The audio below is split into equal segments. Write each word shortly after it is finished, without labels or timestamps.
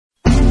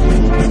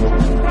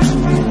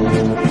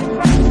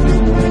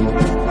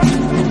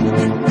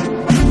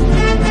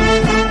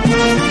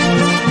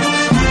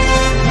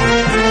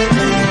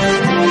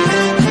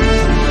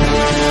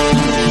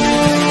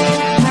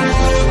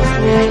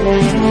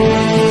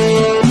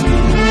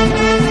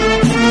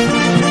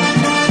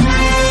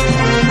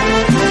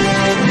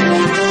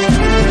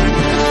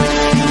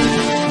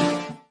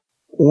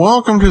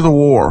Welcome to The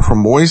War.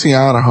 From Boise,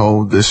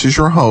 Idaho, this is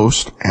your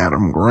host,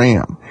 Adam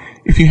Graham.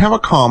 If you have a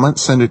comment,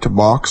 send it to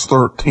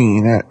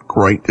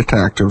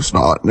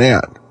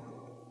box13@greatdetectives.net.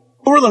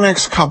 Over the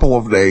next couple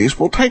of days,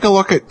 we'll take a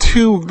look at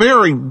two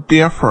very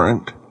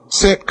different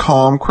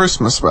sitcom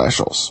Christmas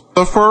specials.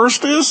 The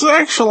first is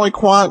actually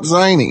quite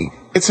zany.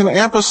 It's an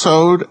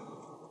episode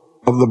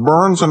of the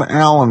Burns and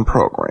Allen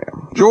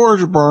program.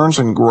 George Burns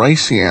and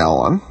Gracie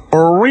Allen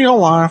are a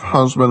real-life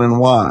husband and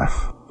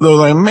wife, though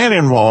they met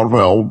in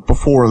vaudeville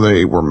before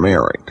they were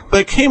married.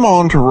 They came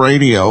on to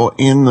radio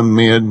in the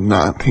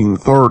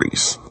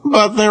mid-1930s,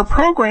 but their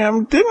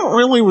program didn't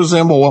really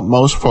resemble what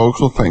most folks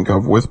will think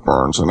of with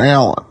Burns and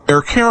Allen.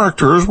 Their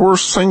characters were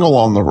single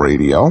on the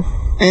radio,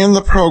 and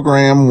the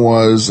program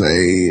was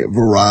a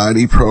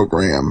variety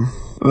program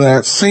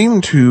that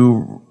seemed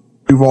to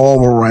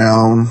revolve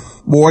around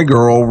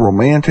boy-girl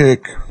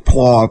romantic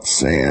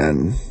plots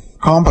and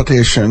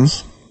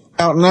competitions.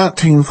 About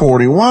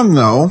 1941,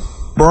 though,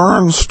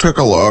 Burns took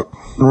a look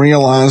and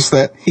realized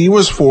that he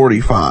was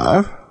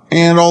 45,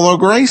 and although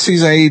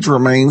Gracie's age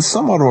remained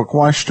somewhat of a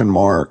question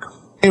mark,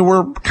 they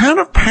were kind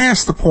of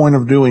past the point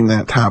of doing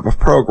that type of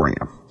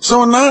program.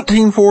 So in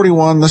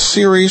 1941, the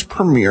series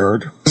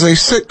premiered as a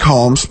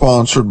sitcom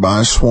sponsored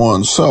by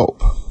Swan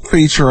Soap,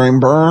 featuring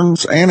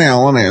Burns and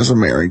Allen as a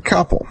married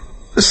couple.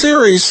 The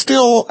series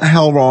still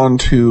held on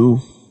to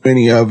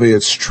many of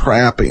its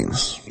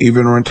trappings,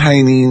 even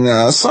retaining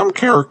some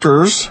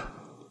characters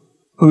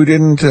who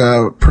didn't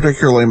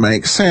particularly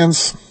make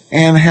sense,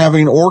 and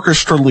having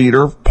orchestra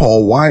leader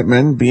Paul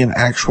Whiteman be an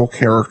actual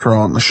character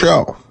on the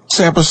show.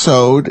 This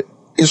episode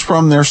is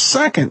from their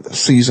second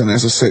season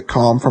as a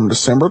sitcom from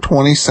December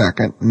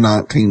 22nd,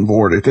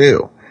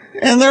 1942.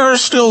 And there are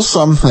still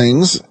some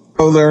things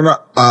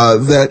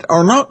that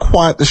are not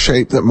quite the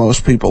shape that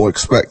most people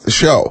expect the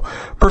show,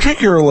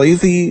 particularly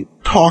the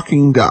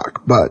talking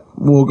duck, but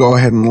we'll go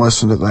ahead and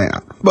listen to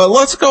that. But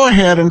let's go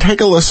ahead and take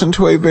a listen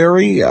to a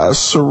very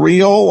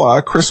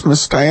surreal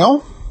Christmas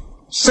tale,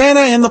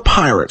 Santa and the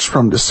Pirates,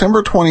 from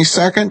December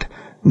 22nd,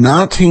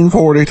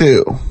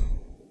 1942.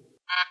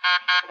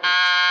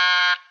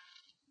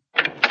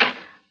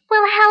 Well,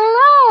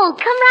 hello.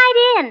 Come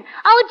right in.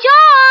 Oh,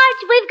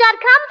 George, we've got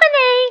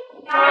company.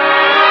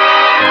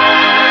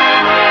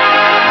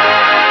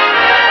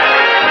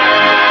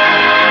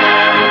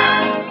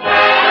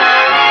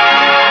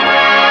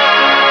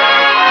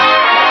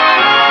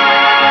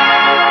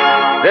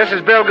 This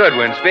is Bill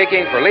Goodwin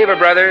speaking for Lever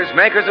Brothers,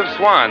 makers of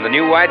Swan, the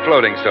new white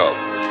floating soap.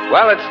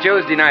 Well, it's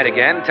Tuesday night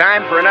again.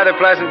 Time for another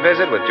pleasant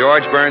visit with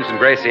George Burns and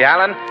Gracie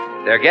Allen,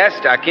 their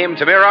guest, Akim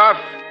Tamiroff,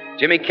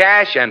 Jimmy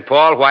Cash, and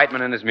Paul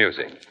Whiteman and his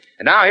music.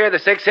 And now here are the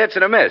six hits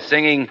and a miss,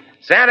 singing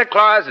Santa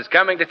Claus is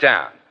Coming to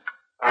Town.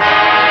 You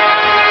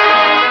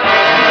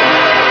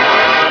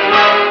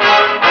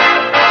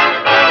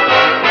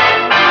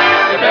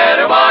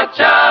better watch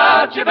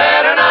out, you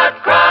better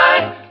not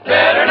cry,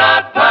 better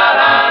not pout,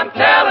 I'm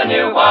telling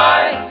you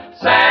why.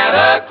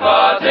 Santa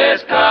Claus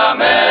is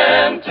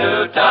coming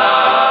to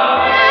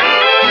town.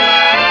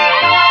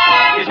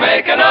 He's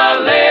making a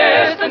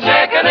list and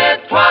checking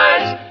it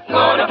twice,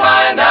 gonna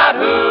find out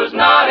who's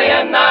naughty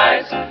and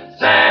nice.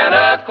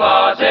 Santa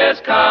Claus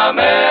is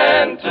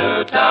coming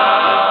to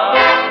town.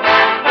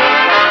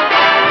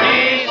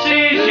 He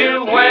sees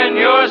you when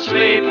you're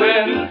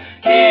sleeping,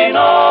 he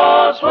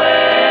knows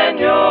when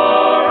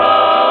you're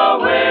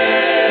awake.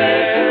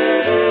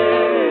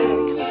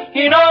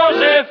 He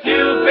knows if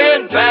you've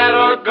been bad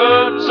or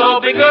good, so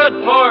be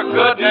good for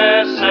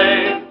goodness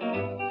sake.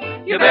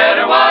 You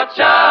better watch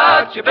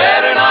out, you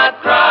better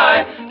not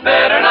cry,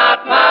 better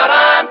not pout,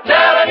 I'm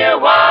telling you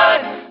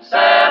why.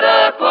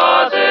 Santa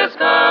Claus is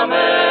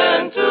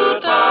coming to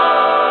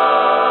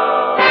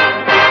town.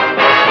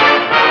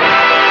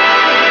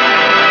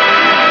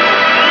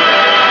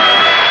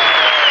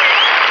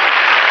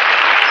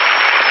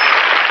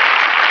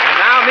 And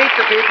now meet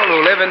the people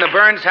who live in the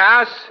Burns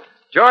house,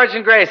 George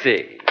and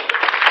Gracie.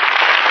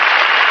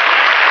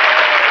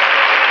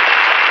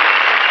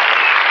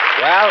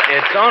 Well,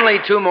 it's only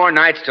 2 more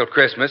nights till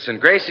Christmas, and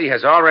Gracie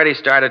has already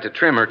started to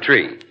trim her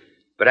tree.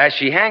 But as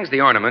she hangs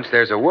the ornaments,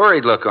 there's a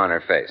worried look on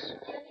her face.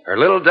 Her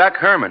little duck,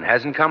 Herman,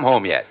 hasn't come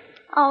home yet.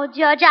 Oh,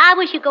 George, I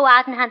wish you'd go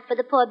out and hunt for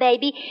the poor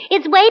baby.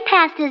 It's way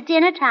past his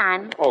dinner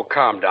time. Oh,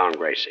 calm down,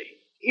 Gracie.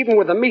 Even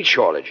with a meat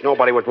shortage,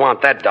 nobody would want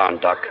that darn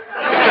duck.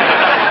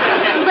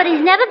 But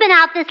he's never been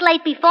out this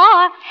late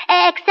before,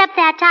 except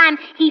that time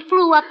he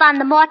flew up on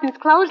the Morton's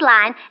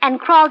clothesline and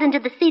crawled into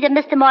the seat of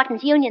Mr.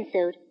 Morton's union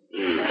suit.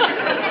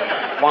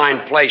 Fine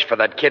place for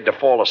that kid to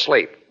fall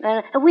asleep.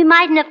 We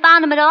mightn't have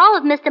found him at all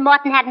if Mr.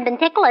 Morton hadn't been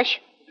ticklish.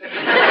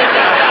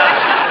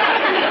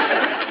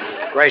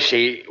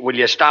 Gracie, will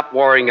you stop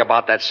worrying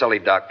about that silly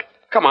duck?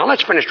 Come on,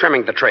 let's finish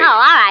trimming the tree. Oh, all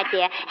right,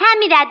 dear. Hand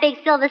me that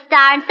big silver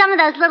star and some of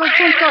those little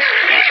tinsel...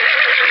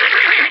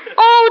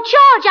 Oh,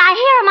 George, I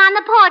hear him on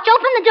the porch.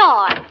 Open the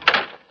door.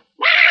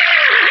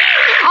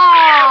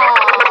 Oh.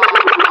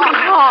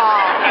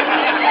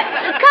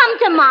 Come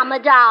to Mama,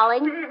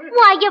 darling.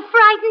 Why, you're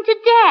frightened to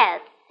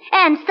death.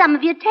 And some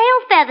of your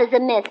tail feathers are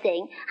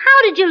missing.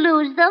 How did you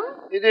lose them?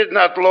 You did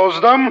not lose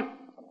them.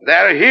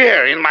 They're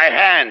here in my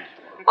hand.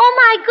 Oh,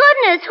 my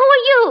goodness. Who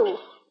are you?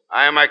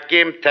 I am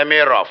Akim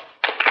Tamirov.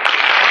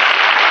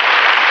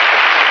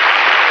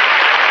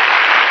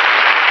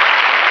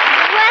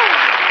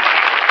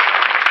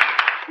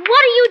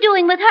 What are you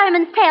doing with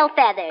Herman's tail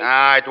feathers?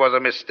 It was a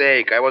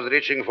mistake. I was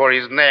reaching for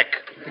his neck.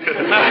 That's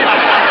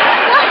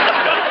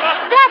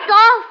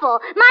awful.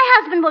 My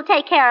husband will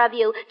take care of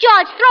you.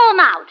 George, throw him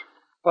out.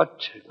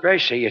 But,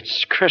 Gracie,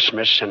 it's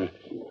Christmas and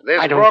This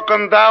I don't...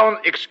 broken down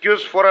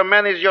excuse for a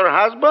man is your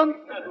husband?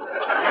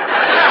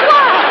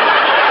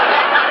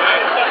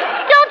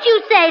 Don't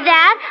you say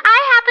that. I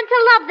happen to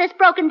love this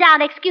broken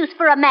down excuse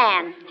for a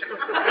man.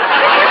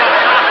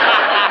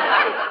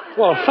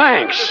 Well,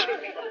 thanks.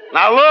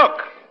 Now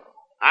look,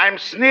 I'm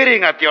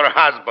sneering at your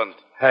husband.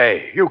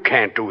 Hey, you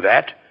can't do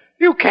that.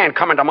 You can't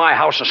come into my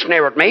house and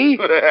sneer at me.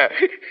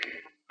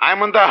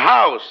 I'm in the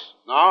house,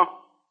 no?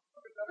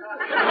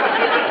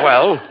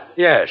 Well,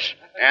 yes.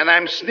 And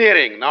I'm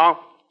sneering, no?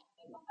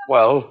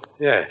 Well,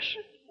 yes.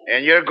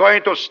 And you're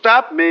going to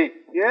stop me,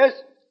 yes?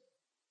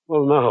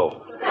 Well,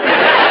 no.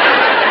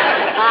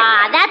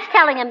 That's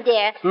telling him,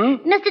 dear.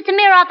 Mr.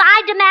 Tamirov,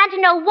 I demand to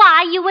know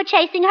why you were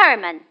chasing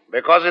Herman.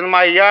 Because in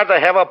my yard I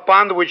have a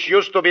pond which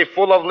used to be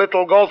full of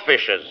little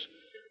goldfishes.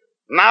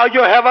 Now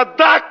you have a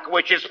duck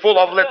which is full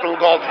of little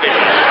goldfishes.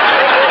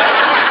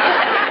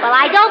 Well,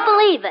 I don't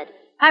believe it.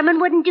 Herman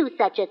wouldn't do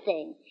such a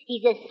thing.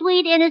 He's a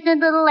sweet,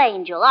 innocent little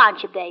angel,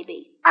 aren't you,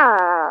 baby? And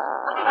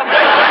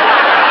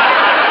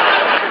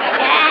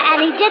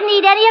he didn't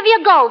eat any of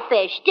your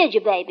goldfish, did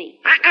you, baby?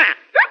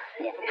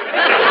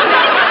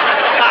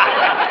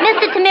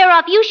 Mr.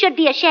 Tamirov, you should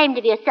be ashamed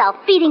of yourself,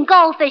 feeding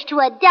goldfish to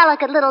a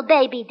delicate little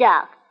baby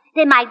duck.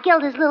 They might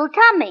gild his little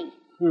tummy.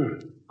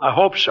 I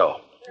hope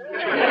so.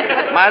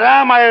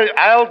 Madame,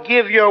 I'll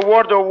give you a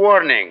word of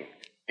warning.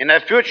 In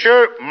the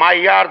future, my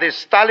yard is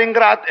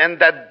Stalingrad and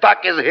that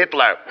duck is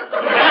Hitler.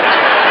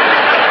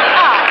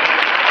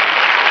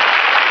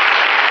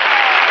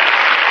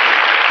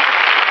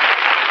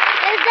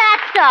 Is that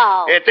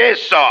so? It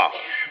is so.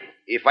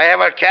 If I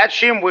ever catch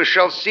him, we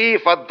shall see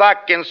if a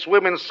duck can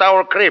swim in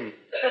sour cream.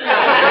 Oh,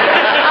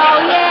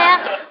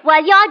 yeah?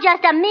 Well, you're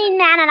just a mean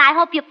man, and I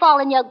hope you fall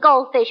in your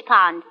goldfish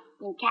pond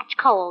and catch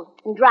cold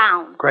and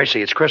drown.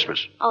 Gracie, it's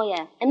Christmas. Oh,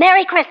 yeah. And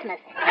Merry Christmas.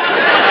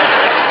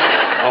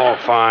 Oh,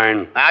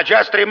 fine. Now,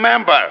 just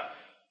remember,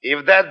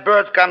 if that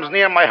bird comes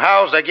near my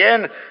house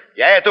again,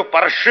 я эту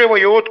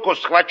паршивую утку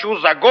схвачу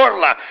за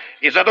горло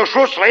и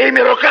задушу своими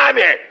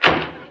руками.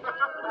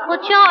 Well,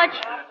 George,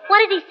 what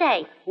did he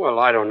say? Well,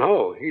 I don't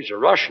know. He's a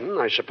Russian.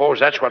 I suppose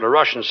that's what a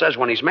Russian says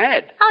when he's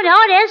mad. Oh, no,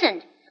 it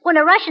isn't. When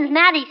a Russian's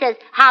mad, he says,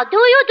 how do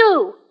you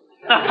do?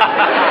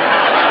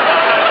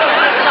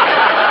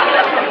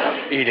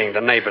 Eating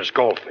the neighbor's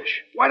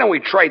goldfish. Why don't we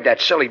trade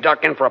that silly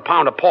duck in for a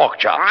pound of pork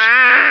chops?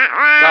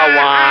 Go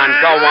on.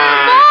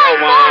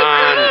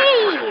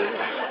 Please.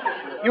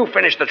 You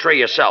finish the tree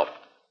yourself.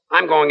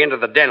 I'm going into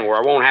the den where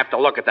I won't have to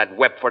look at that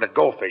web-footed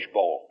goldfish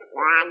bowl.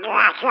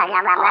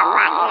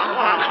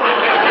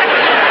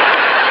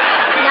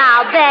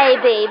 Now,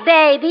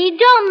 baby,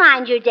 don't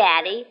mind your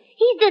daddy.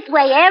 He's this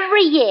way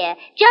every year.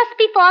 Just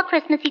before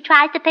Christmas, he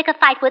tries to pick a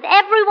fight with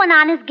everyone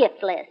on his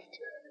gift list.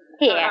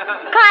 Here,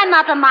 climb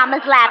up in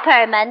Mama's lap,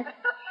 Herman, and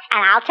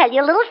I'll tell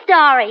you a little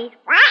story.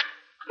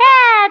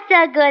 That's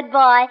a good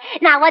boy.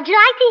 Now, would you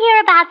like to hear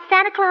about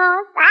Santa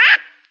Claus?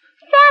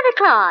 Santa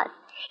Claus.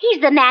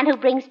 He's the man who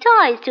brings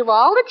toys to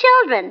all the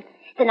children.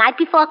 The night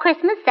before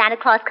Christmas, Santa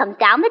Claus comes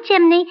down the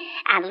chimney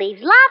and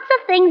leaves lots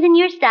of things in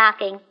your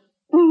stocking.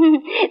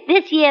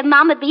 This year,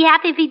 Moma'd be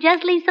happy if he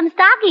just leaves some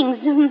stockings.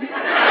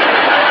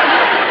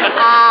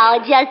 Oh,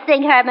 just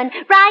think, Herman.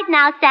 Right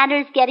now, Santa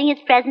is getting his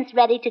presents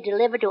ready to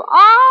deliver to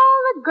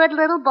all the good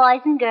little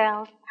boys and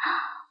girls.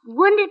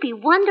 Wouldn't it be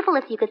wonderful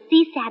if you could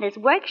see Santa's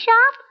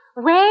workshop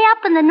way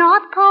up in the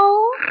North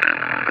Pole?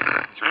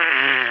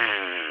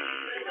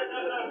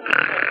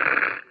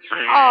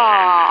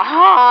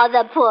 Oh,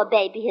 the poor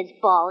baby has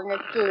fallen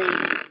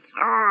asleep.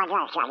 Oh,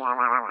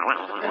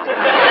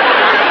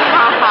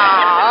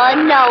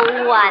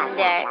 no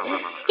wonder.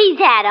 He's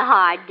had a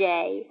hard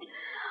day.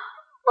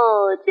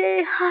 Oh,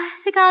 dear, I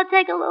think I'll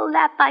take a little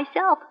nap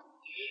myself.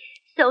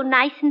 So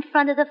nice in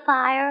front of the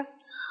fire.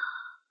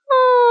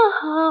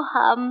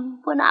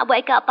 When I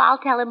wake up, I'll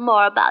tell him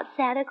more about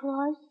Santa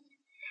Claus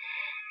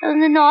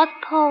and the North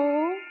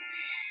Pole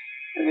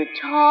and the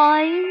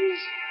toys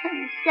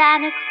and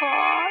Santa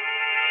Claus.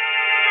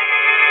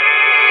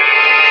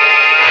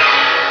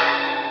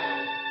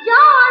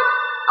 George!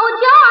 Oh,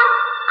 George!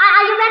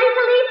 Are you ready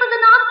to leave for the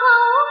North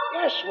Pole?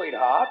 Yes,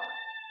 sweetheart.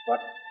 But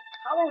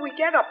how will we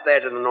get up there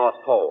to the North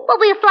Pole? Well,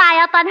 we'll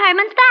fly up on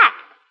Herman's back.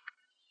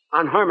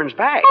 On Herman's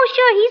back? Oh,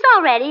 sure, he's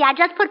all ready. I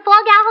just put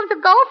 4 gallons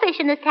of goldfish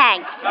in his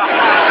tank.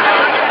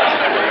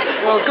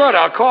 Well, good.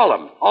 I'll call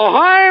him. Oh,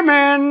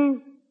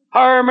 Herman!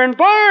 Herman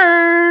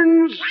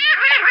Burns!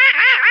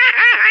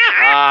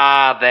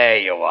 Ah, there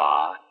you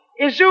are.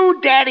 Is you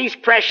Daddy's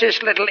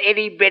precious little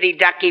itty-bitty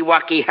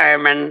ducky-wucky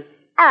Herman?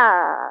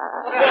 Oh.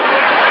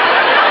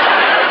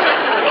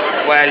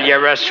 Well,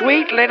 you're a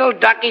sweet little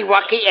ducky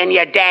wucky, and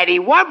your daddy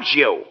loves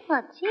you.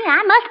 Well, gee,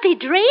 I must be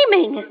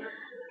dreaming.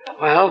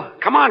 Well,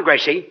 come on,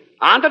 Gracie.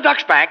 On the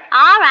duck's back.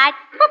 All right.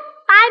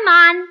 Bye,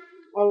 Mon.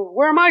 Well,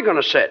 where am I going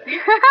to sit?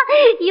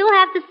 You'll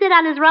have to sit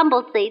on his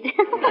rumble seat. Gee,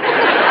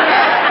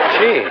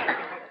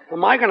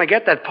 am I going to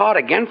get that pot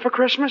again for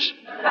Christmas?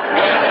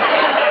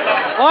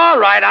 All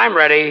right, I'm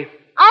ready.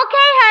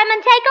 Okay,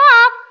 Herman, take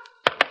off.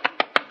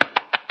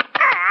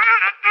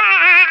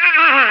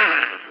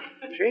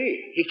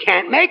 Gee, he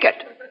can't make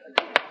it.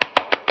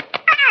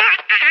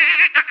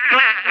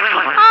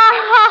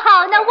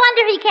 Oh, no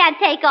wonder he can't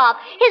take off.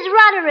 His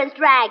rudder is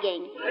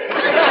dragging.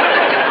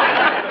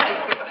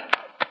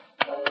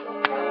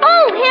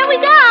 Oh, here we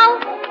go.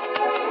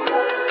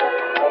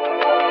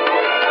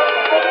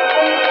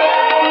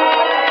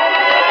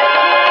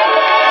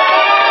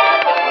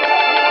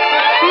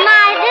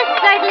 My, this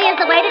certainly is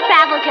the way to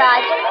travel,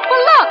 George.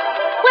 Well, look,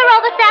 we're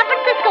over San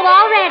Francisco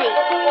already.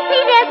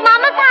 See, there's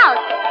Mama's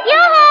house.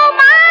 Yoo-hoo,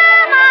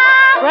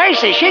 Mama!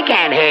 Gracie, she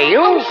can't hear you.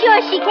 Oh,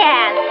 sure she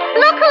can.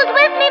 Look who's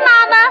with me,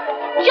 Mama.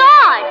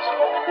 George.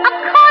 Of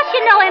course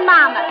you know him,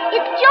 Mama.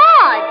 It's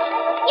George.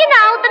 You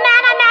know, the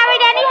man I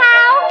married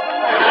anyhow.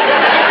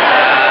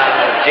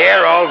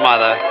 Dear old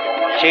mother.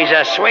 She's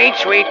a sweet,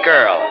 sweet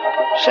girl.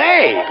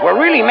 Say, we're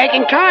really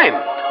making time.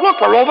 Look,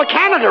 we're over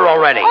Canada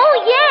already.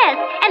 Oh, yes.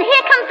 And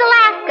here comes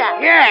Alaska.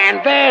 Yeah,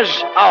 and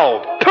there's...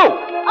 Oh, pooh.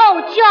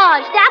 Oh,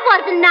 George, that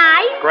wasn't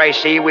nice.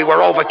 Gracie, we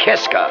were over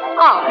Kiska.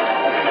 Oh.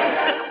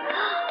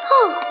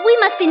 Oh, we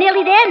must be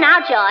nearly there now,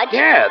 George.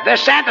 Yeah,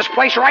 there's Santa's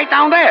place right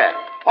down there.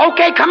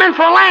 Okay, come in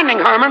for a landing,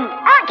 Herman.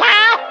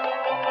 Okay.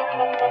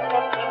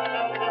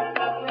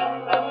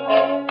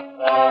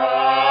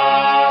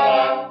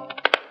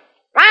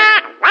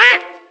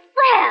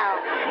 Well,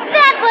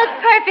 that was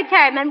perfect,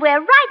 Herman. We're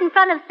right in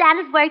front of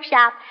Santa's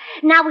workshop.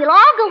 Now we'll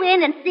all go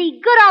in and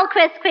see good old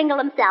Kris Kringle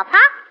himself,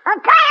 huh?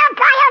 Okay.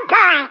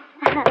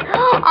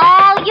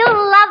 Oh, you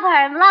love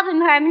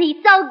him, Herman.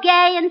 He's so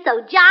gay and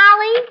so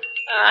jolly.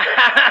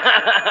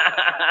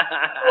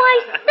 Why,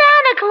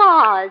 Santa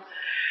Claus.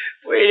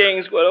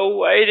 Greetings, little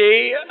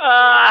lady.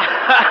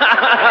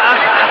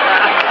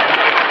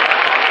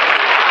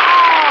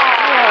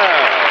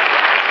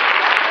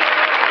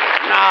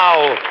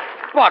 Now,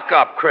 buck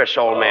up, Chris,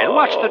 old man.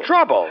 What's the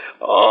trouble?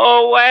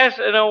 Oh, last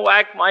in a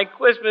whack, my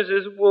Christmas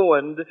is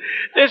ruined.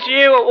 This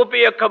year it will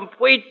be a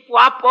complete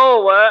flop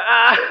over.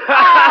 Oh,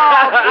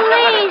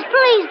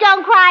 please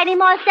don't cry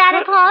anymore,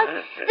 Santa Claus.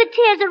 The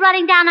tears are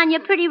running down on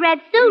your pretty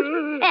red suit.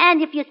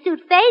 And if your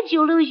suit fades,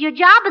 you'll lose your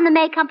job in the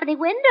May Company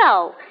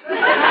window.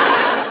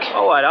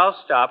 All right, I'll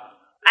stop.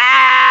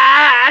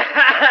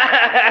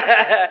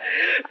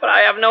 But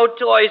I have no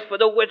toys for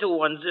the little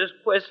ones this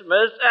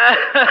Christmas.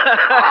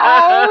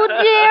 Oh,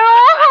 dear.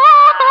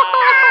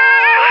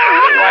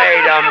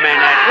 Wait a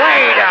minute.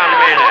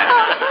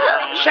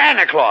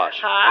 Santa Claus,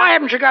 why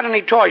haven't you got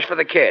any toys for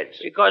the kids?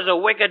 Because a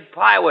wicked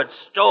pirate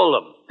stole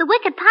them. The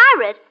wicked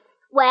pirate?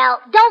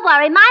 Well, don't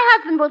worry. My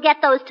husband will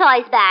get those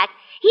toys back.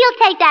 He'll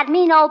take that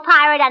mean old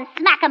pirate and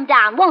smack him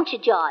down, won't you,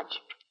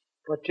 George?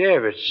 But,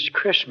 dear, it's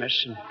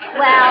Christmas. And...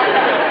 Well,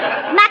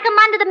 smack him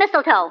under the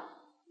mistletoe.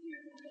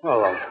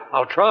 Well,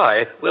 I'll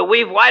try. We'll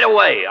leave right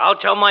away. I'll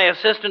tell my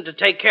assistant to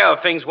take care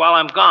of things while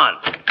I'm gone.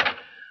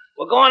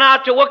 We're going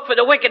out to look for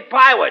the wicked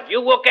pirate.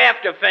 You look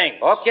after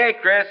things. Okay,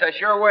 Chris, I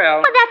sure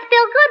will. Oh, that's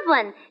Bill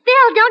Goodwin.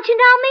 Bill, don't you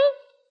know me?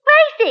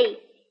 Gracie.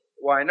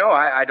 Why, no,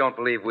 I don't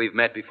believe we've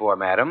met before,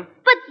 madam.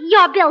 But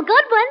you're Bill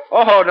Goodwin.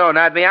 Oh, no,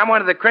 not me. I'm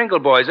one of the Kringle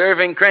boys,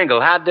 Irving Kringle.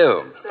 How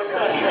do?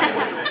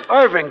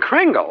 Irving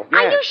Kringle?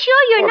 Are you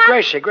sure you're not...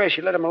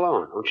 Gracie, let him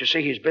alone. Don't you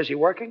see he's busy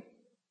working?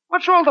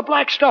 What's all the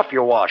black stuff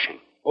you're washing?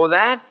 Oh,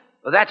 that?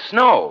 Well, that's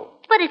snow.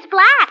 But it's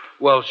black.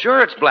 Well,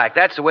 sure it's black.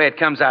 That's the way it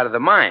comes out of the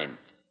mine.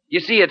 You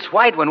see, it's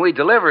white when we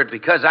deliver it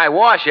because I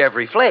wash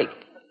every flake.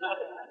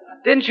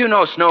 Didn't you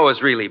know snow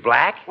is really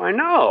black? Why,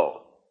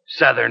 no.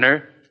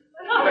 Southerner.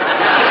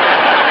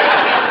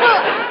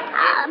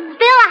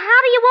 Bill,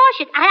 how do you wash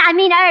it? I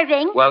mean,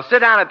 Irving. Well, sit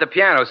down at the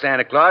piano,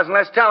 Santa Claus, and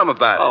let's tell him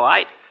about it. All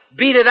right.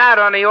 Beat it out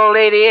on the old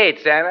 88,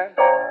 Santa.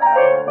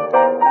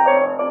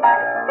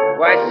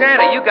 Why,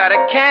 Santa, you got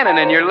a cannon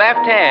in your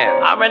left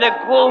hand. I'm in a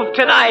groove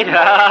tonight.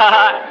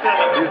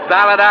 You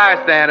solid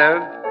are,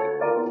 Santa.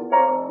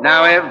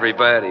 Now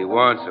everybody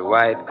wants a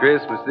white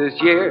Christmas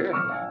this year,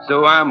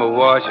 so I'm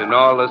a-washing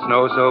all the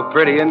snow so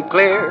pretty and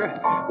clear.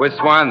 With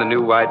Swan, the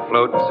new white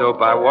floating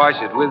soap, I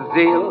wash it with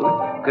zeal,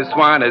 'cause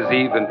Swan is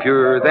even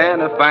purer than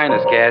the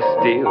finest cast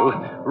steel.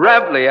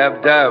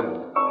 Rubbly-up-dub.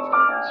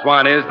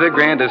 Swan is the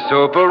grandest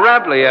soap, a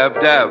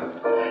rubbly-up-dub.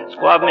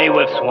 Squab me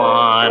with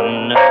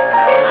Swan.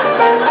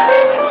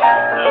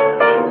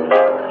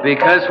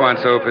 Because Swan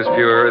soap is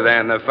purer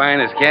than the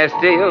finest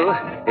Castile,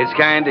 it's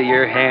kind to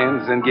your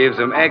hands and gives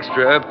them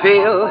extra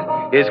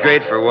appeal. It's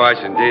great for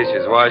washing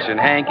dishes, washing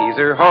hankies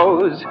or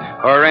hose,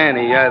 or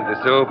any other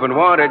soap and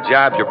water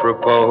job you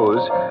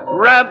propose.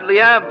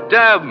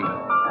 Rubbly-up-dub.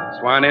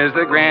 Swan is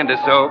the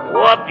grandest soap.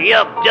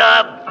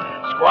 Whoop-de-up-dub.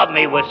 Squab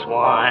me with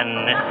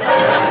Swan.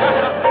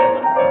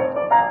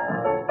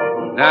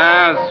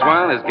 Now,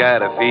 Swan has got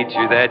a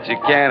feature that you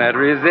cannot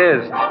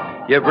resist.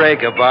 You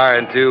break a bar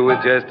in two with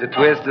just a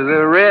twist of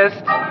the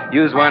wrist.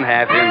 Use one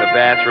half in the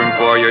bathroom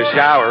for your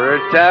shower or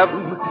tub,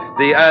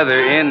 the other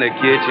in the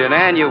kitchen,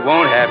 and you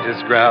won't have to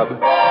scrub.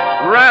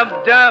 Rub,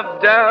 dub,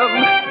 dub.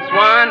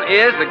 Swan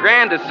is the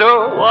grandest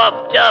soap.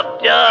 Whoop,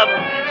 dub, dub.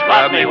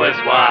 Spot me with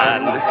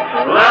Swan.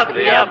 Rub,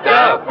 dub,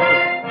 dub.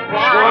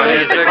 Swan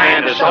is the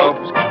grandest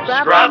soap.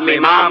 Scrub me,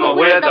 mama,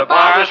 with a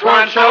bar of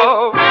Swan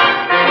soap.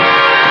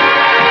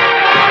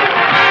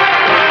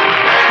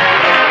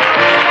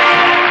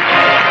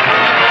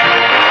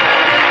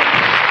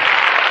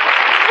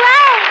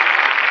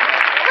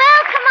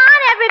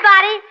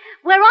 Everybody,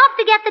 we're off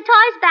to get the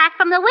toys back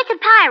from the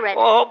wicked pirate.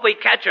 Oh, hope we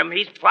catch him.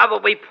 He's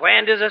probably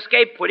planned his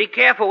escape pretty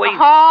carefully.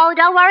 Oh,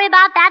 don't worry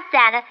about that,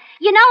 Santa.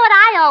 You know what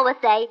I always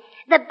say?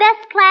 The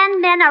best planned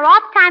men are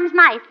oft times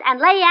mice and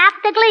lay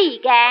after glee,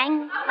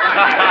 gang.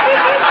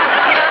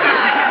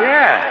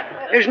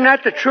 Yeah, isn't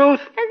that the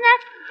truth? Isn't that?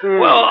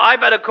 Well, I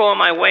better call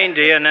my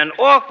reindeer, and then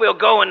off we'll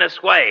go in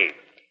this way.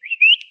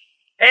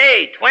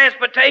 Hey,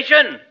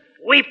 transportation,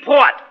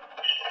 report.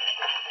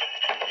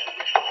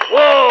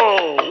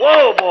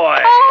 Whoa,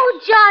 boy. Oh,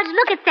 George,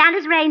 look at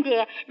Santa's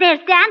reindeer. There's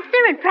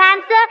Dancer and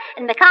Prancer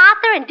and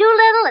MacArthur and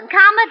Doolittle and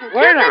Comet and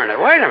Wait a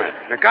minute.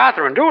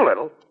 MacArthur and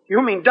Doolittle?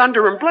 You mean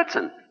Dunder and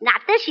Blitzen?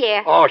 Not this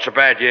year. Oh, so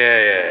bad,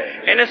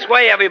 yeah. In this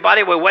way,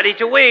 everybody, we're ready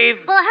to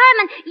leave. Well,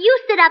 Herman, you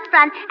sit up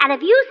front, and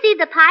if you see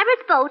the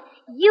pirate's boat,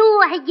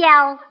 you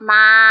yell,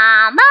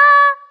 Mama,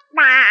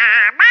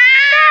 Mama.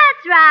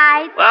 That's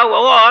right. Well,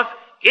 we're off.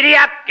 Giddy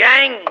up,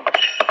 gang.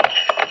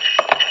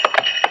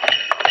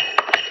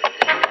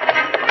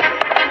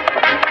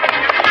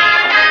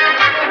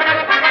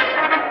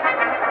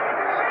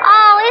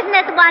 Isn't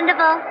this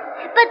wonderful?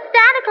 But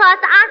Santa Claus,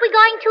 aren't we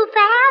going too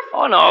fast?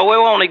 Oh, no, we're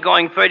only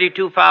going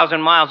 32,000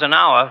 miles an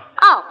hour.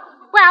 Oh,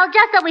 well,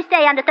 just so we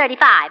stay under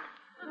 35.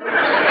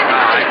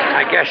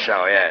 I guess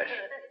so, yes.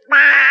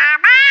 Where?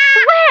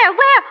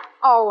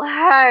 Oh,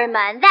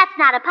 Herman, that's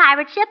not a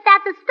pirate ship,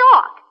 that's a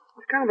stork.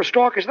 What kind of a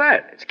stork is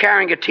that? It's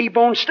carrying a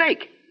T-bone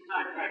steak.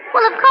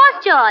 Well, of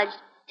course, George.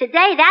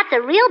 Today, that's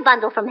a real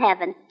bundle from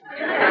heaven.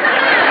 You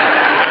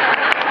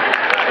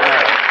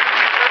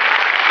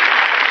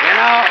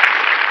know,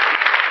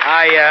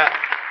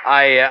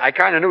 I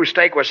kind of knew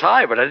steak was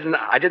high, but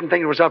I didn't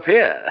think it was up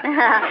here.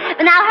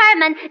 Now,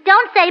 Herman,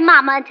 don't say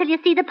Mama until you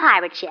see the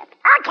pirate ship.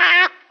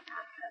 Okay.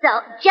 So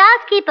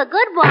just keep a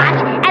good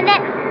watch, and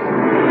then...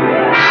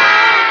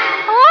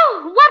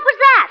 Oh, what was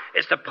that?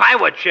 It's the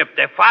pirate ship.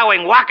 They're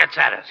firing rockets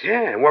at us.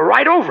 Yeah, and we're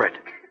right over it.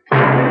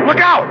 Look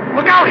out!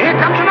 Here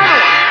comes another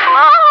one.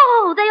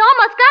 Oh, they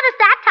almost got us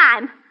that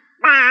time.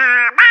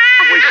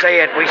 We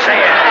say it.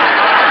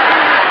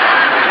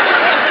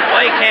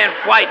 They can't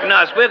frighten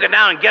us. We'll go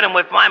down and get them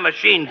with my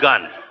machine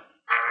gun.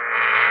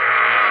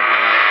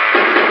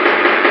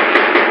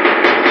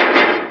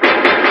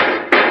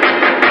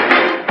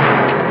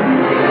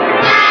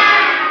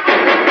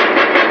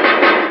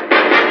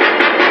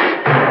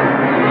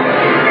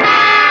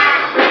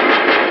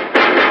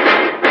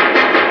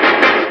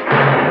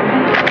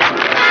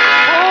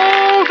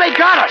 Oh, they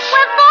got us.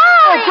 We're falling.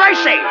 Oh,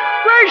 Gracie!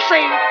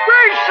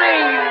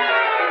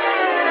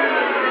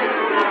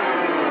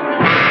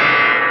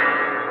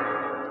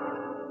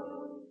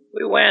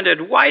 We landed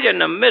right in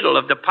the middle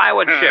of the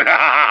pirate ship.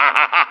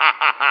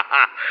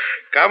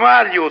 Come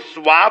on, you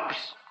swabs.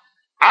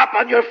 Up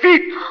on your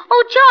feet.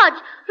 Oh, George,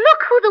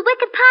 look who the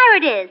wicked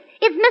pirate is.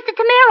 It's Mr.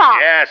 Tamirov.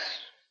 Yes,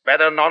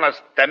 better known as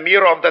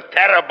Tamirov the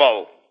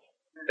Terrible.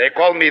 They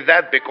call me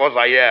that because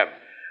I am.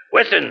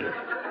 Listen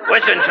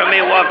to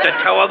me, Wolf the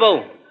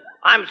Terrible.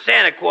 I'm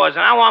Santa Claus,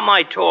 and I want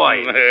my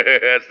toy.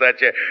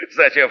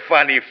 such a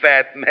funny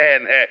fat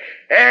man.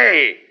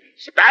 Hey,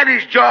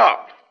 Spanish Joe.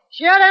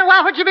 Sure, then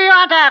what would you be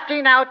on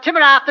after now,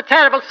 Timirov the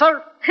Terrible,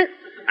 sir?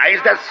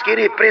 Is that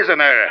skinny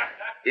prisoner?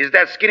 Is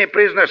that skinny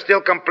prisoner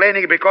still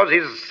complaining because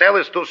his cell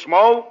is too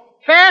small?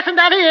 Fasten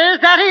that he is.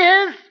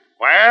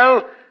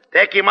 Well,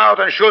 take him out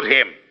and shoot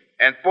him.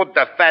 And put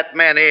the fat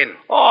man in.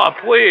 Oh,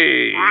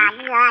 please.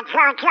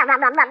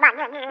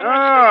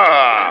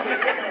 Ah,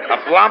 a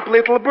plump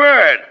little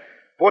bird.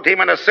 Put him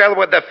in a cell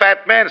with the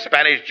fat man,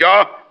 Spanish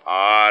Joe.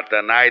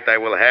 Tonight I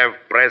will have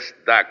pressed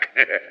duck.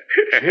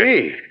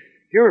 Gee,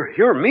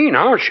 you're mean,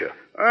 aren't you?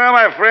 Well,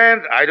 my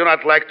friend, I do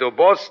not like to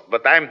boast,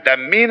 but I'm the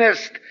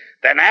meanest,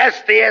 the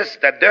nastiest,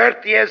 the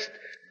dirtiest,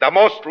 the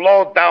most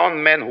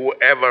low-down man who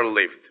ever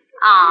lived.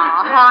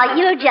 Oh,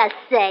 you just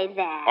say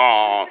that.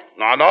 Oh,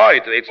 no,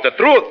 it's the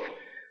truth.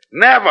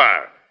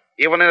 Never,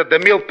 even in the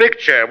mill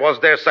picture, was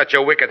there such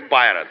a wicked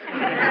pirate.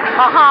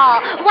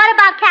 Oh, what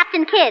about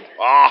Captain Kidd?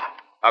 Oh,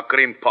 a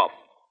cream puff.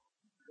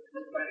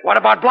 What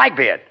about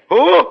Blackbeard?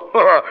 Who?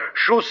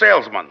 Shoe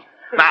salesman.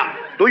 Now,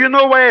 do you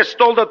know why I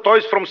stole the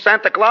toys from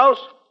Santa Claus?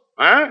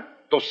 Huh?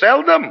 To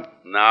sell them?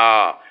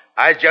 No,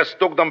 I just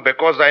took them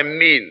because I'm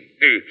mean.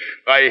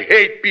 I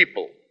hate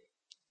people.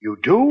 You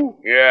do?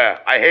 Yeah,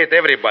 I hate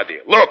everybody.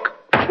 Look.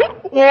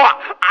 Oh,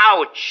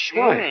 ouch.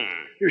 Why?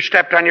 You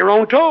stepped on your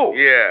own toe.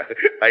 Yeah,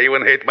 I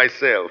even hate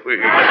myself.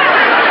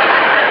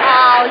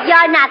 Oh,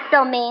 you're not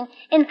so mean.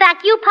 In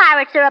fact, you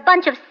pirates are a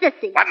bunch of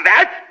sissies. What's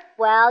that?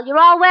 Well, you're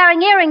all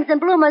wearing earrings and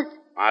bloomers.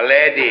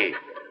 Lady.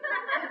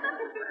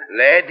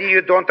 Lady,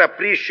 you don't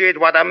appreciate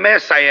what a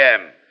mess I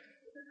am.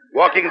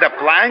 Walking the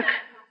plank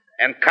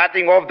and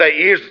cutting off the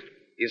ears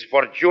is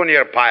for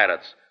junior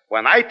pirates.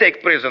 When I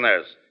take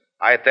prisoners,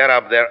 I tear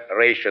up their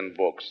ration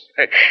books.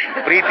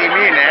 Pretty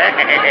mean,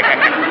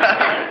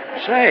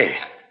 eh? Say,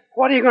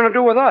 what are you going to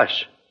do with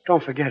us?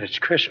 Don't forget it's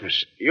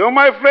Christmas. You,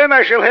 my friend,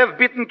 I shall have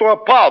beaten to a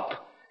pulp.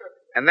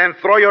 And then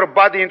throw your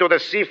body into the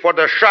sea for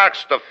the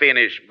sharks to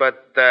finish.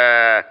 But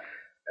the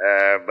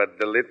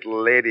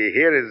little lady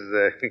here is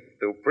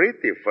too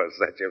pretty for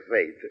such a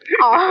fate.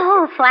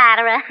 Oh,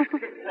 flatterer.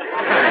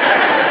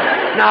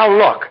 Now,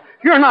 look,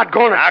 you're not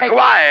going to take...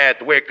 Quiet,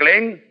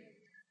 Wickling.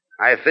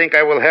 I think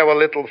I will have a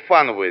little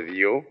fun with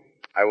you.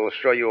 I will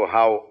show you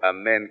how a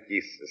man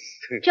kisses.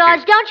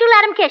 George, don't you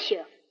let him kiss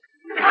you.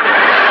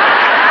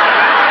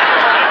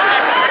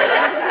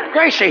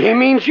 Gracie, he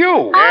means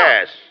you.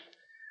 Yes.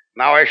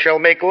 Now I shall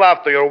make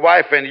love to your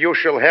wife, and you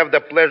shall have the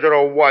pleasure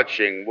of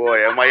watching.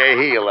 Boy, am I a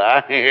heel,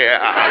 huh? Yeah.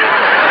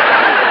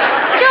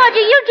 George, are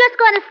you just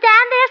going to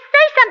stand there?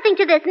 Say something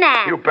to this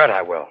man. You bet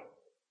I will.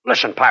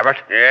 Listen, pirate.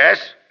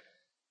 Yes?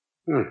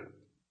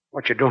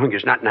 What you're doing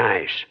is not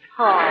nice.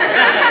 Oh,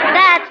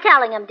 that's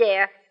telling him,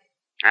 dear.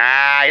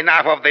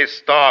 Enough of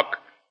this talk.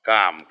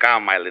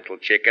 Come, my little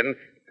chicken.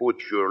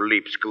 Put your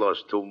lips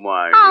close to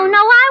mine. Oh, no,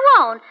 I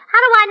won't. How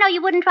do I know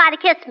you wouldn't try to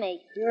kiss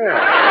me?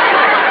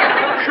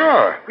 Yeah.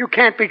 Sure. You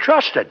can't be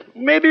trusted.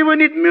 Maybe we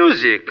need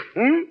music,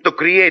 to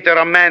create a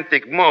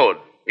romantic mood.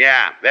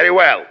 Yeah, very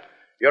well.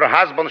 Your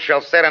husband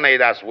shall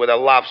serenade us with a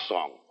love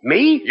song.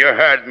 Me? You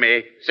heard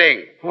me.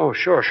 Sing. Oh,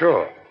 sure.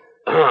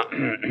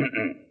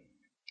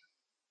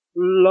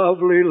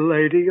 Lovely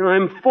lady,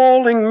 I'm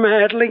falling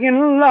madly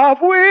in love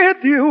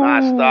with you.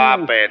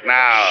 Stop it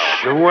now.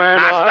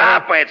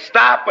 Stop it.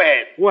 Stop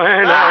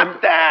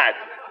that.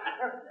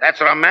 That's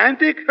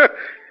romantic?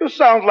 You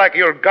sound like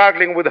you're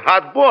gargling with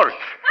hot borscht.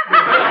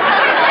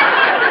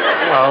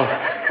 Well,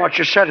 what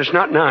you said is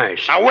not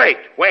nice. Now, wait.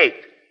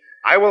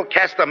 I will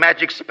cast a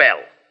magic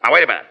spell. Now,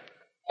 wait a minute.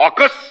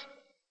 Hocus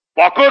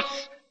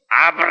pocus,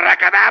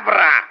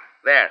 abracadabra.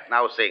 There,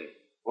 now sing.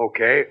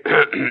 Okay.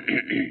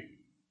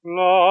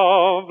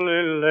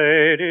 Lovely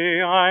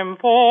lady, I'm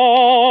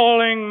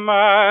falling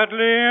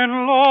madly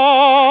in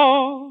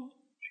love.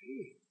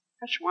 Gee,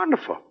 that's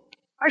wonderful.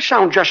 I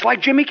sound just like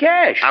Jimmy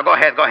Cash. Now, go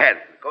ahead. Go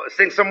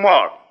sing some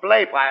more.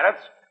 Play,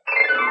 pirates.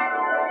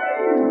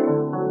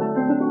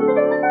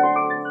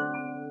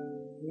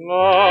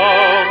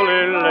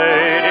 Lovely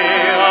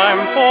lady,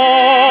 I'm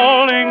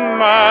falling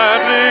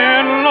madly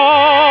in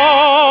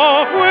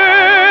love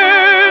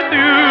with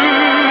you.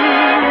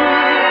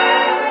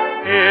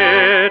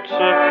 It's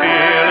a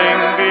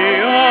feeling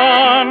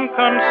beyond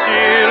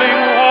concealing.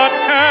 What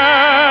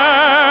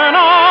can I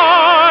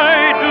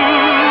do?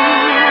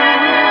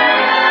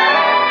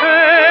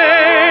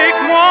 Take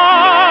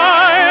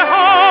my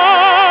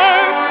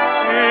heart,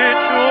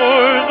 it's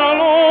yours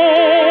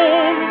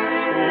alone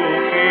to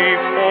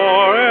keep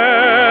forever.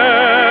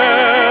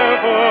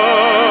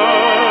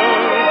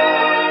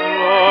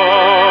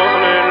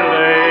 Lovely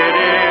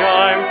lady,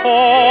 I'm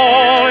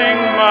falling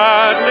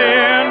madly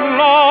in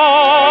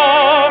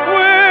love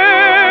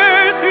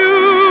with you.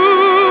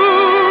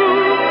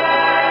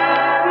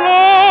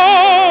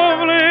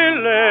 Lovely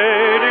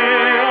lady,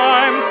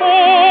 I'm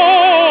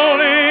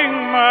falling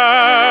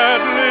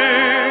madly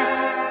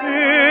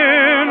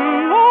in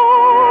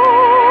love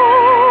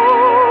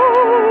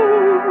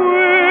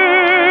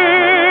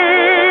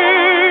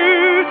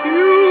with you.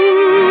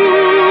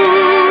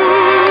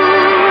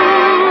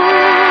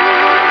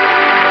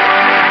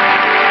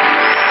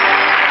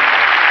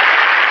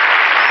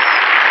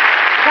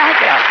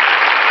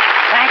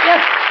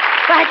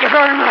 Thank you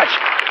very much.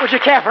 Would you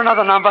care for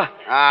another number?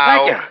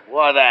 Thank you.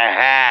 What a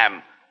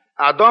ham.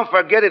 Now, don't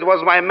forget it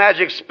was my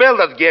magic spell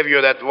that gave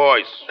you that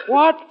voice.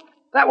 What?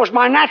 That was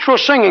my natural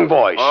singing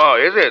voice. Oh,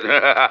 is it?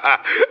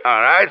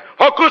 All right.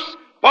 Hocus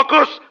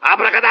pocus,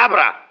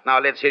 abracadabra. Now,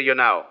 let's hear you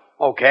now.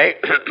 Okay.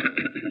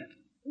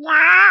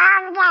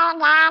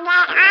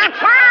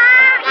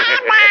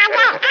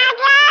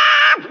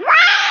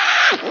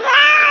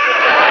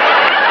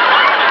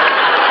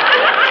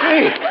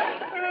 Gee,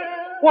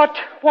 what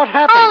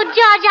happened? Oh,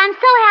 George, I'm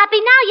so happy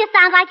now you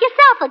sound like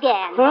yourself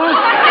again. Huh?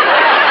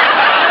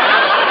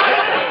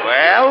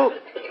 Well,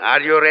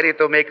 are you ready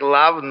to make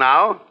love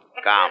now?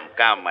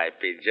 Come, my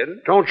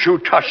pigeon. Don't you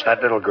touch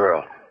that little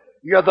girl.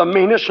 You're the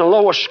meanest and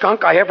lowest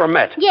skunk I ever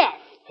met. Yes,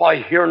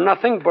 Why, you're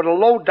nothing but a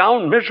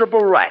low-down,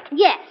 miserable rat.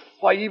 yes.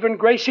 Why, even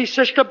Gracie's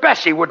sister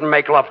Bessie wouldn't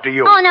make love to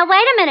you. Oh, now, wait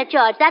a minute,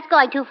 George. That's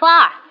going too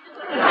far.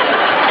 Well,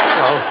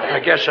 I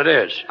guess it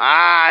is.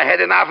 I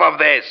had enough of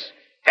this.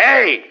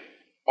 Hey,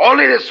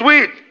 only the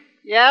sweet.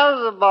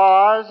 Yes,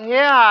 boss.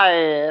 Here I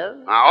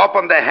is. Now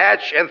open the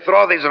hatch and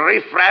throw this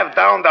riffraff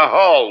down the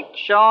hold.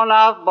 Sure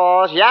enough,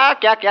 boss.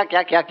 Yak.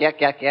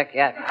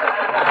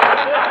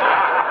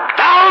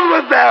 Down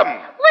with them!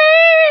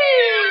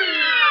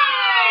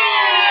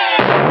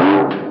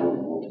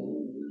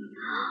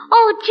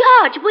 Oh,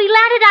 George, we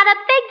landed on a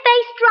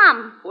big-faced drum.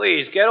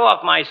 Please, get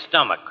off my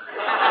stomach.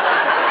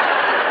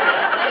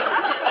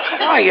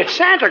 Why, it's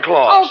Santa Oh,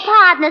 Claus.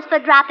 pardon us for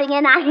dropping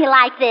in on you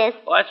like this.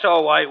 Well, that's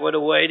all right,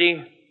 Widow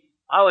Wadey.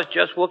 I was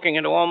just looking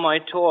at all my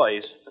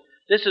toys.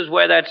 This is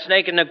where that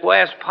snake in the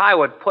glass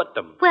pirate put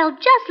them. Well,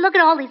 just look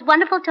at all these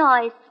wonderful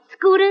toys.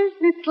 Scooters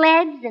and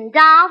sleds and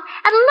dolls.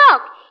 And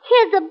look,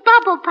 here's a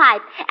bubble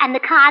pipe. And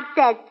the card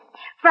says,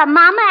 from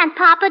Mama and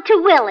Papa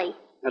to Willie.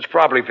 That's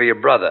probably for your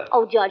brother.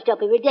 Oh, George, don't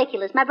be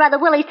ridiculous. My brother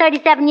Willie's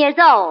 37 years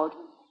old.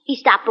 He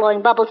stopped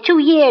blowing bubbles 2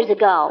 years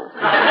ago.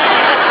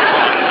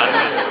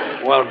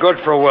 Well, good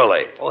for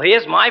Willie. Well,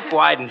 here's my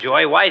pride and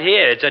joy right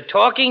here. It's a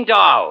talking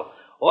doll.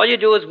 All you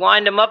do is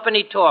wind him up and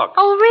he talks.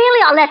 Oh,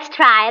 really? Oh, let's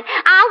try it.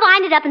 I'll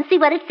wind it up and see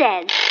what it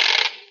says.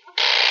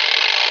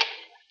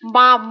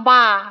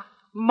 Mama.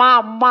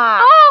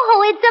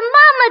 Oh, it's a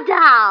mama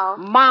doll.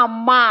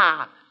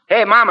 Mama.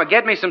 Hey, Mama,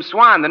 get me some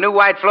Swan, the new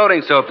white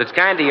floating soap that's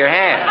kind to your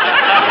hand.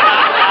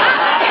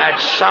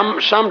 That's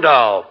some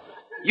doll.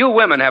 You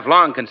women have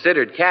long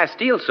considered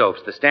Castile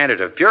soaps the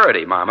standard of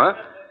purity, Mama.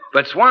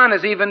 But Swan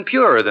is even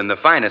purer than the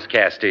finest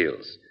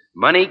Castiles.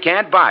 Money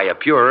can't buy a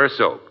purer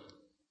soap.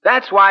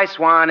 That's why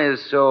Swan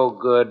is so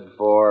good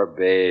for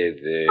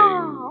bathing.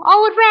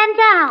 Oh, it ran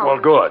down. Well,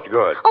 good.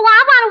 Oh,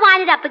 I want to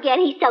wind it up again.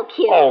 He's so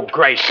cute. Oh,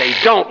 Gracie,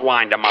 don't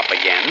wind him up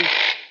again.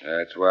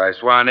 That's why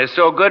Swan is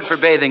so good for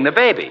bathing the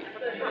baby.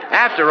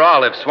 After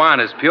all, if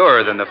Swan is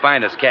purer than the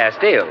finest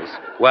Castiles,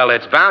 well,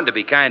 it's bound to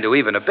be kind to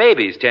even a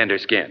baby's tender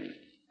skin.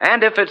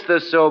 And if it's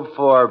the soap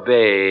for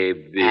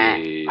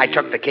baby... I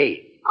took the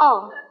key.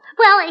 Oh,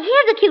 well,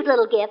 here's a cute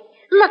little gift.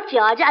 Look,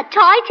 George, a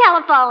toy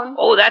telephone.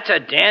 Oh, that's a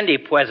dandy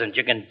present.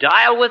 You can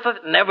dial with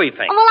it and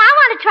everything. Oh, well, I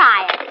want to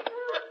try it.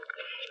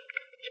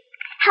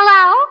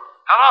 Hello?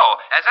 Hello.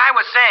 As I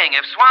was saying,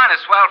 if Swan is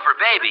swell for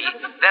baby,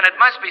 then it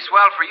must be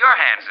swell for your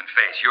hands and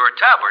face, your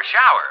tub or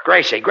shower.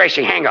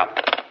 Gracie, hang up.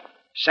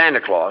 Santa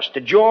Claus,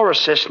 did your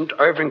assistant,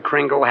 Irving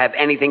Kringle, have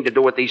anything to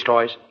do with these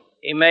toys?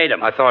 He made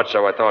them. I thought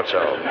so.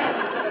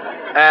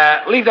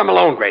 Leave them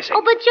alone, Gracie.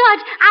 Oh, but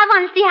George, I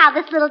want to see how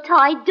this little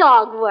toy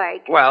dog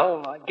works.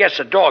 Well, I guess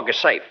a dog is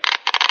safe.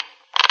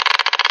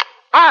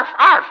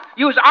 Arf.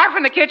 Use arf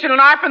in the kitchen and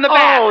arf in the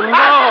bath. Oh, no.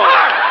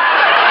 Arf.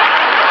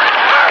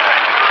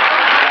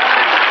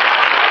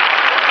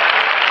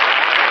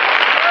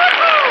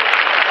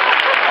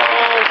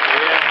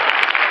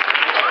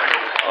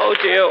 Oh,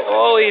 dear.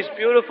 All these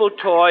beautiful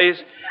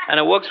toys, and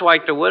it looks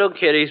like the little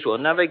kiddies will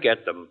never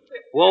get them.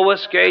 Roller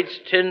skates,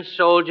 tin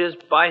soldiers,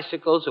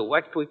 bicycles,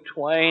 electric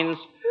trains.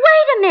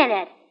 Wait a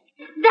minute.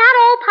 That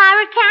old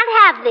pirate can't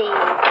have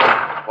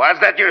these. What's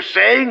that you're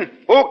saying?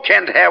 Who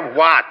can't have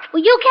what?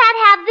 Well, you can't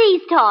have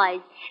these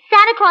toys.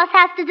 Santa Claus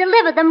has to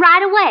deliver them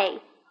right away.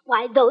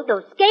 Why, those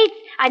skates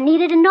are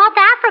needed in North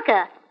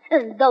Africa.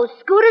 Those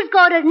scooters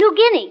go to New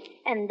Guinea.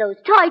 And those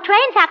toy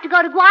trains have to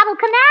go to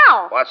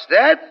Guadalcanal. What's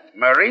that?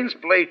 Marines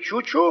play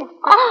choo-choo?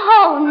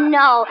 Oh,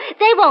 no.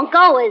 They won't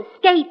go as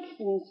skates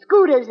and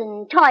scooters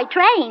and toy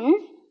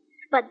trains.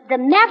 But the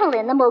metal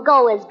in them will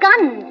go as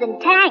guns and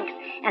tanks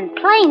and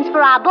planes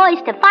for our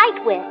boys to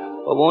fight with.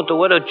 Well, won't the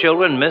little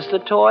children miss the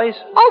toys?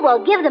 Oh, well,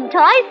 give them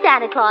toys,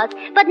 Santa Claus,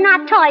 but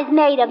not toys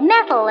made of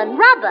metal and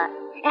rubber.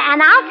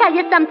 And I'll tell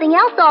you something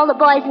else all the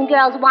boys and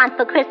girls want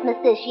for Christmas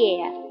this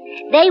year.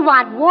 They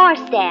want war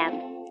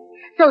stamps.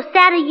 So,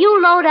 Santa,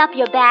 you load up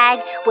your bag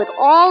with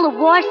all the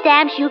war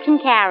stamps you can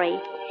carry.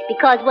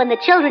 Because when the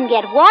children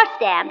get war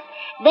stamps,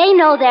 they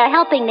know they're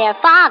helping their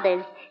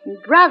fathers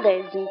and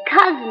brothers and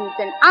cousins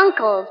and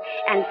uncles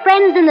and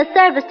friends in the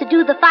service to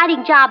do the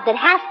fighting job that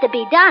has to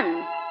be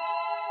done.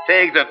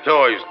 Take the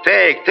toys.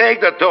 Take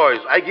the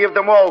toys. I give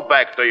them all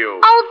back to you.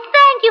 Oh,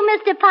 thank you,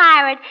 Mr.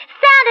 Pirate.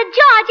 Santa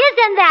George,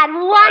 isn't that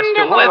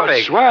wonderful?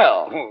 Oh,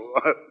 swell.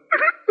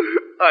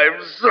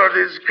 I'm so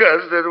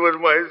disgusted with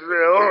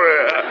myself.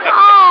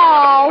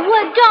 Oh,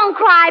 well, don't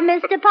cry,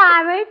 Mr.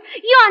 Pirate.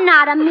 You're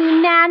not a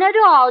mean man at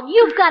all.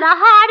 You've got a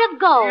heart of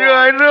gold. Yeah,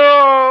 I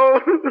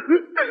know.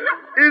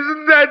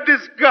 Isn't that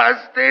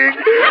disgusting?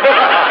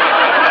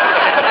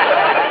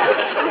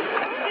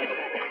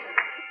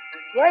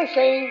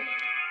 Gracie.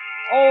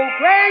 Oh,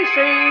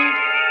 Gracie.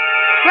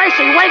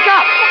 Gracie, wake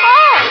up.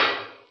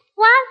 Oh,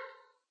 what?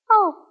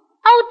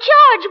 Oh,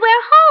 George,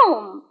 we're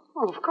home.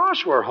 Oh, of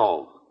course we're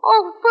home.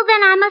 Oh, well,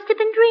 then I must have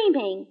been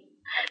dreaming.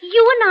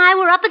 You and I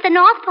were up at the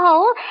North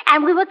Pole,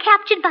 and we were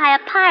captured by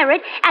a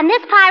pirate, and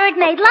this pirate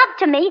made love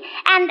to me,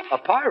 and... A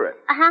pirate?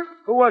 Uh-huh.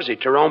 Who was he,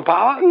 Tyrone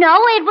Power? No,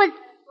 it was...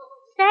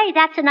 Say,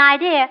 that's an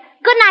idea.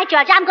 Good night,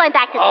 George. I'm going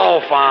back to sleep.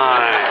 Oh,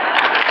 fine.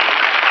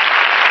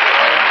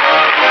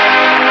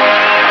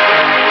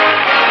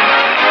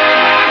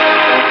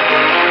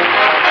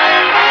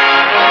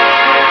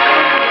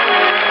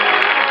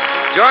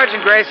 George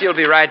and Gracie will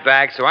be right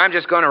back, so I'm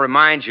just going to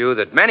remind you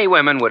that many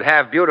women would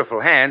have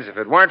beautiful hands if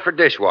it weren't for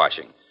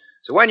dishwashing.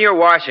 So when you're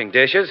washing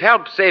dishes,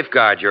 help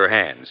safeguard your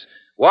hands.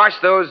 Wash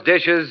those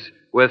dishes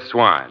with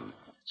Swan.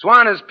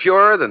 Swan is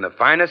purer than the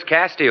finest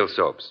Castile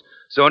soaps.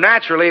 So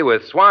naturally,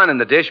 with Swan in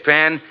the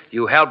dishpan,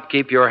 you help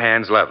keep your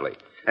hands lovely.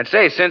 And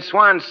say, since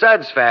Swan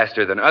suds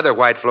faster than other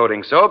white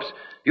floating soaps,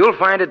 you'll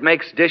find it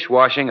makes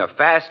dishwashing a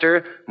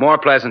faster, more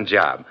pleasant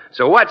job.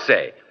 So what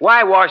say?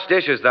 Why wash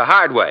dishes the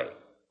hard way?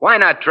 Why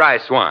not try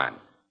Swan?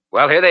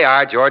 Well, here they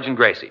are, George and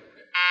Gracie.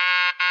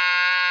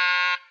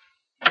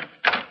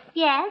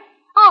 Yes?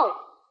 Oh,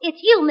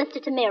 it's you, Mr.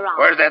 Tamiron.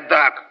 Where's that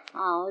duck?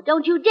 Oh,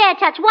 don't you dare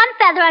touch one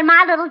feather on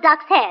my little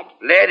duck's head.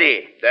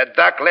 Lady, that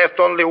duck left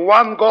only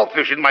one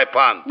goldfish in my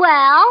pond.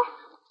 Well?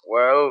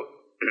 Well,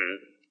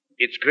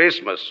 it's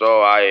Christmas,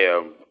 so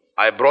I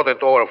brought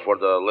it over for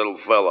the little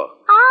fella.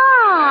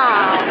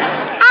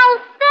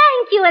 Oh,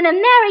 thank you, and a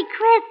Merry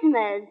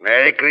Christmas.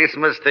 Merry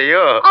Christmas to you.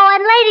 Oh,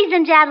 and ladies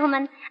and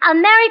gentlemen, a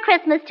Merry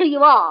Christmas to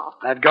you all.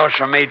 That goes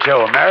for me,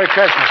 too. Merry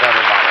Christmas,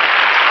 everybody.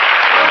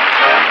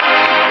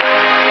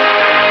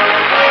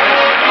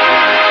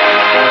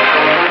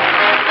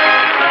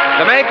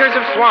 The makers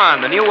of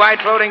Swan, the new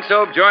white floating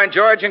soap, join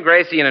George and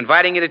Gracie in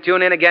inviting you to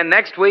tune in again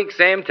next week,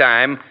 same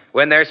time,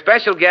 when their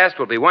special guest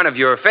will be one of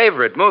your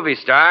favorite movie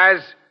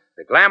stars,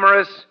 the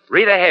glamorous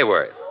Rita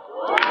Hayworth.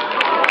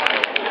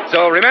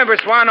 So remember,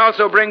 Swan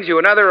also brings you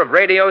another of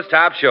radio's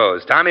top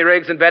shows, Tommy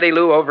Riggs and Betty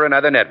Lou over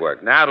another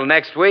network. Now till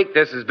next week,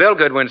 this is Bill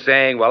Goodwin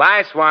saying, well,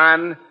 I,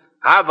 Swan,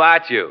 how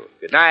about you?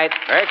 Good night.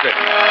 Merry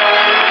Christmas.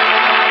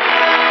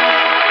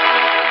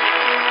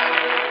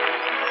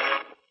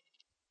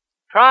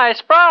 Try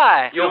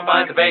Spry. You'll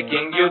find the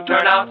baking you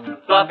turn out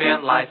fluffy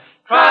and light.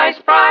 Try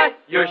Spry.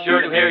 You're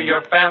sure to hear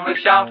your family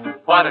shout.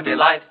 What a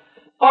delight.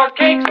 For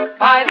cakes,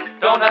 pies,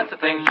 donuts, the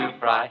things you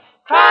fry.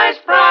 Try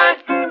Spry.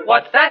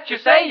 What's that you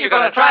say? You're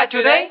going to try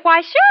today?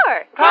 Why,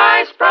 sure.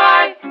 Try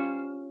Spry.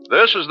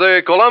 This is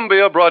the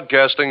Columbia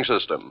Broadcasting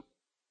System.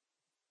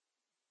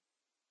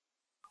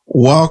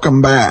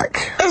 Welcome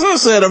back. As I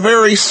said, a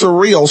very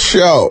surreal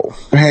show.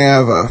 We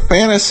have a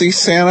fantasy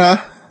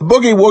Santa,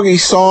 boogie woogie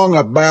song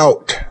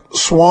about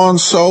Swan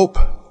soap,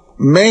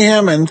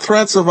 mayhem and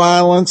threats of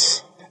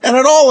violence, and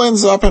it all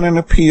ends up in an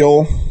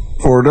appeal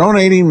for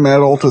donating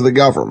metal to the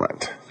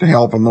government to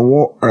help in the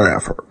war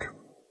effort.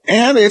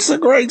 And it's a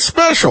great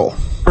special,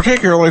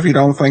 particularly if you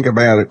don't think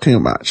about it too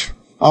much.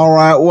 All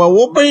right, well,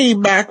 we'll be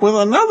back with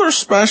another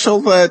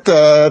special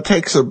that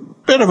takes a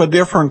bit of a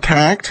different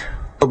tact.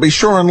 So be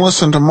sure and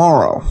listen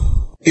tomorrow.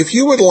 If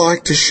you would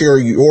like to share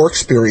your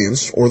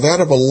experience or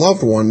that of a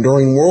loved one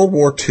during World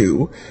War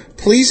II,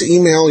 please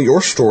email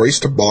your stories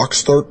to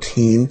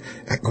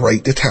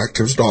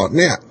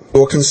box13@greatdetectives.net.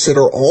 We'll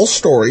consider all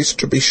stories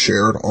to be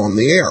shared on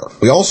the air.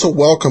 We also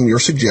welcome your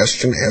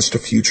suggestion as to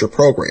future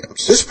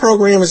programs. This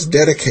program is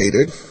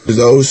dedicated to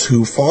those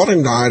who fought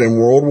and died in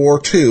World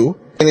War II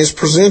and is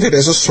presented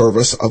as a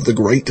service of the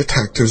Great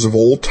Detectives of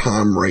Old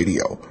Time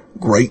Radio,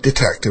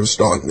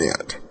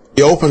 greatdetectives.net.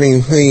 The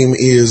opening theme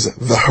is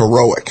The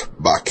Heroic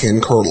by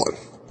Ken Curlin,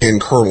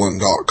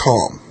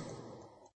 KenCurlin.com.